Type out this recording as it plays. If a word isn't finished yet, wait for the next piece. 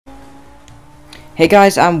Hey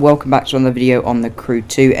guys, and welcome back to another video on the Crew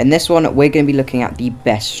 2. In this one we're going to be looking at the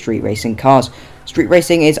best street racing cars. Street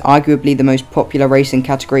racing is arguably the most popular racing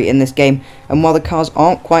category in this game, and while the cars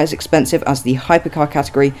aren't quite as expensive as the hypercar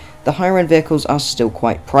category, the higher end vehicles are still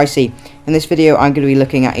quite pricey. In this video I'm going to be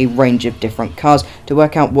looking at a range of different cars to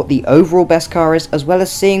work out what the overall best car is, as well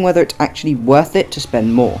as seeing whether it's actually worth it to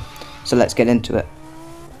spend more. So let's get into it.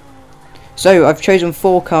 So I've chosen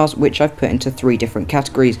 4 cars which I've put into 3 different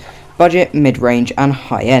categories: budget, mid-range and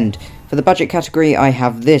high-end. For the budget category I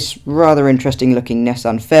have this rather interesting looking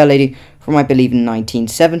Nissan Fairlady from I believe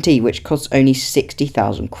 1970, which costs only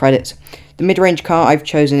 60,000 credits. The mid-range car I've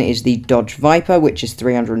chosen is the Dodge Viper, which is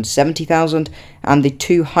 370,000, and the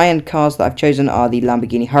 2 high-end cars that I've chosen are the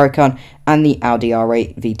Lamborghini Huracan and the Audi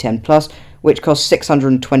R8 V10 Plus, which cost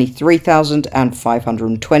 623,000 and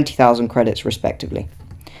 520,000 credits respectively.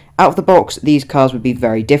 Out of the box, these cars would be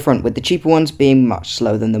very different, with the cheaper ones being much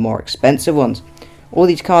slower than the more expensive ones. All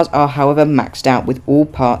these cars are however maxed out with all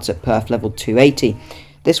parts at perf level 280.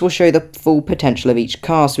 This will show the full potential of each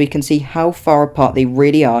car so we can see how far apart they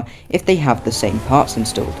really are if they have the same parts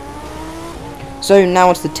installed. So now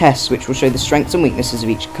onto the tests, which will show the strengths and weaknesses of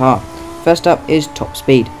each car. First up is top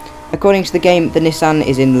speed. According to the game, the Nissan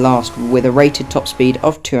is in last with a rated top speed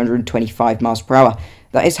of 225 miles per hour.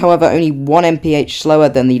 That is however only 1 mph slower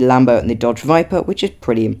than the Lambo and the Dodge Viper, which is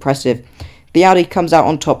pretty impressive. The Audi comes out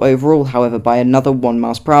on top overall however by another 1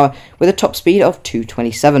 miles per hour with a top speed of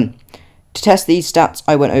 227. To test these stats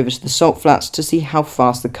I went over to the salt flats to see how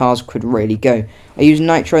fast the cars could really go. I used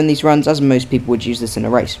nitro in these runs as most people would use this in a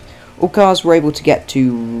race. All cars were able to get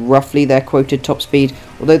to roughly their quoted top speed,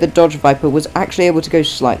 although the Dodge Viper was actually able to go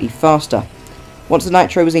slightly faster. Once the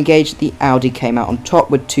nitro was engaged, the Audi came out on top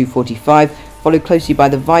with 245, followed closely by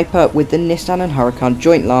the Viper, with the Nissan and Huracan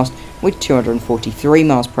joint last with 243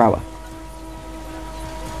 miles per hour.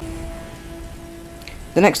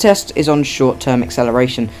 The next test is on short-term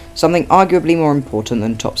acceleration, something arguably more important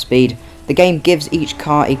than top speed. The game gives each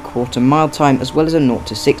car a quarter mile time as well as a 0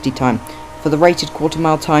 to 60 time. For the rated quarter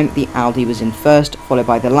mile time, the Audi was in first, followed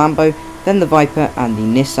by the Lambo, then the Viper and the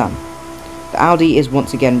Nissan. The Audi is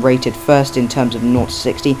once again rated first in terms of 0 to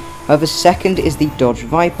 60, however second is the Dodge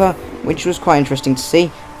Viper, which was quite interesting to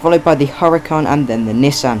see, followed by the Huracan and then the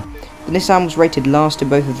Nissan. The Nissan was rated last in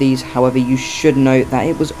both of these, however you should note that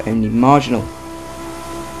it was only marginal.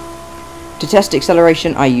 To test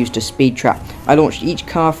acceleration I used a speed trap. I launched each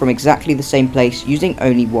car from exactly the same place using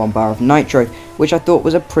only 1 bar of nitro, which I thought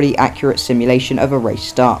was a pretty accurate simulation of a race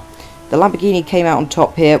start. The Lamborghini came out on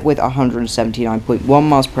top here with 179.1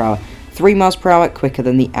 miles per hour, 3 miles per hour quicker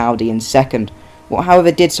than the Audi in second. What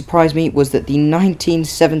however did surprise me was that the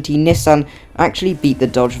 1970 Nissan actually beat the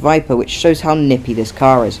Dodge Viper, which shows how nippy this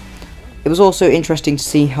car is. It was also interesting to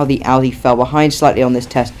see how the Audi fell behind slightly on this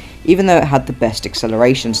test, even though it had the best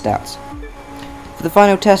acceleration stats. For the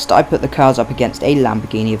final test I put the cars up against a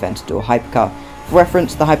Lamborghini Aventador hypercar. For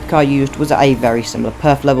reference, the hypercar used was at a very similar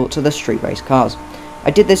perf level to the street race cars.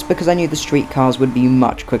 I did this because I knew the street cars would be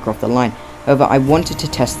much quicker off the line, however I wanted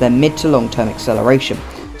to test their mid to long term acceleration,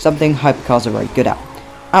 something hypercars are very good at.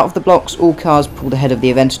 Out of the blocks, all cars pulled ahead of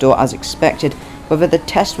the Aventador as expected, however the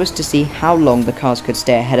test was to see how long the cars could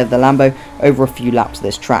stay ahead of the Lambo over a few laps of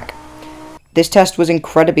this track. This test was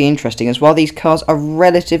incredibly interesting, as while these cars are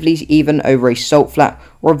relatively even over a salt flat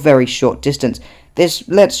or a very short distance, this,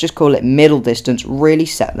 let's just call it middle distance, really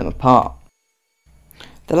set them apart.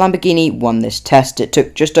 The Lamborghini won this test. It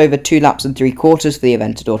took just over 2 laps and 3/4 for the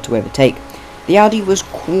Aventador to overtake. The Audi was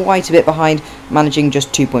quite a bit behind, managing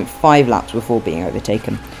just 2.5 laps before being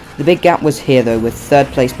overtaken. The big gap was here though, with third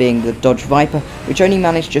place being the Dodge Viper, which only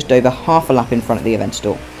managed just over half a lap in front of the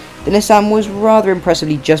Aventador. The Nissan was rather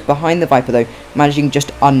impressively just behind the Viper though, managing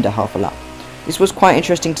just under half a lap. This was quite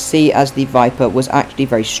interesting to see, as the Viper was actually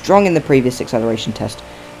very strong in the previous acceleration test.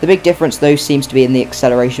 The big difference though seems to be in the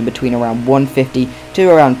acceleration between around 150 to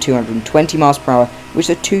around 220 miles per hour, which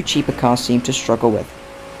the 2 cheaper cars seem to struggle with.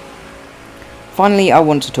 Finally, I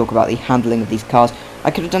want to talk about the handling of these cars.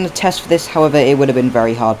 I could have done a test for this, however it would have been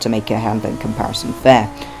very hard to make a handling comparison fair.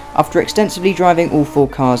 After extensively driving all 4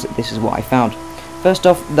 cars, this is what I found. First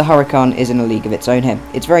off, the Huracan is in a league of its own here.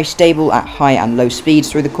 It's very stable at high and low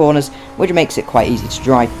speeds through the corners, which makes it quite easy to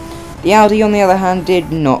drive. The Audi on the other hand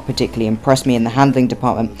did not particularly impress me in the handling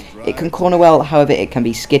department. It can corner well, however it can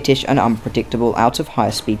be skittish and unpredictable out of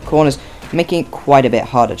higher speed corners, making it quite a bit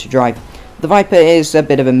harder to drive. The Viper is a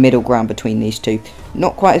bit of a middle ground between these two,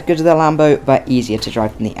 not quite as good as the Lambo, but easier to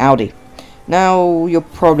drive than the Audi. Now, you're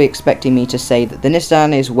probably expecting me to say that the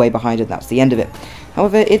Nissan is way behind and that's the end of it.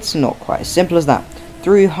 However, it's not quite as simple as that.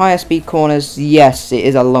 Through higher speed corners, yes, it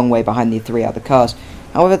is a long way behind the 3 other cars.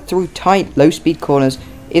 However, through tight, low-speed corners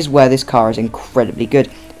is where this car is incredibly good.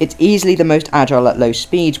 It's easily the most agile at low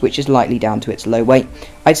speeds, which is likely down to its low weight.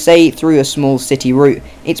 I'd say through a small city route,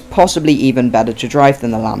 it's possibly even better to drive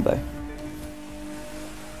than the Lambo.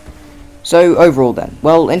 So overall then,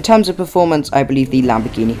 well, in terms of performance, I believe the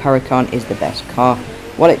Lamborghini Huracan is the best car.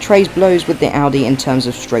 While it trades blows with the Audi in terms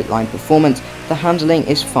of straight line performance, the handling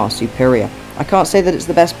is far superior. I can't say that it's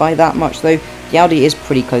the best by that much though, the Audi is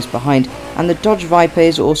pretty close behind, and the Dodge Viper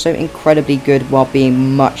is also incredibly good while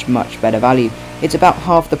being much better value. It's about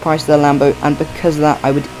half the price of the Lambo, and because of that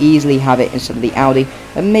I would easily have it instead of the Audi,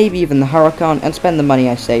 and maybe even the Huracan, and spend the money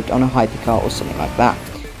I saved on a hypercar or something like that.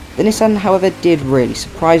 The Nissan, however, did really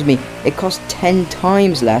surprise me. It cost 10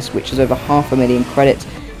 times less, which is over 500,000 credits,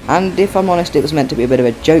 and if I'm honest, it was meant to be a bit of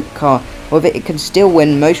a joke car. However, it can still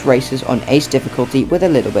win most races on Ace difficulty with a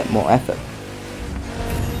little bit more effort.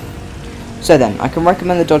 So then, I can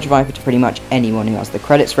recommend the Dodge Viper to pretty much anyone who has the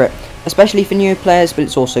credits for it, especially for newer players, but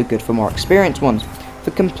it's also good for more experienced ones.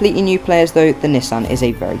 For completely new players though, the Nissan is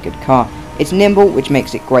a very good car. It's nimble, which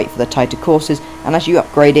makes it great for the tighter courses, and as you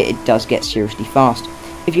upgrade it, it does get seriously fast.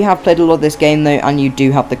 If you have played a lot of this game though, and you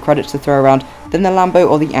do have the credits to throw around, then the Lambo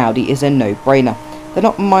or the Audi is a no-brainer. They're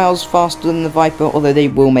not miles faster than the Viper, although they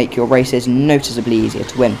will make your races noticeably easier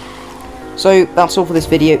to win. So that's all for this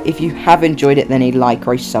video. If you have enjoyed it, then a like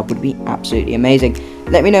or a sub would be absolutely amazing.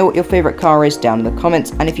 Let me know what your favourite car is down in the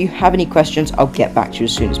comments, and if you have any questions, I'll get back to you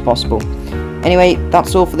as soon as possible. Anyway,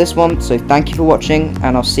 that's all for this one, so thank you for watching,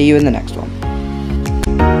 and I'll see you in the next one.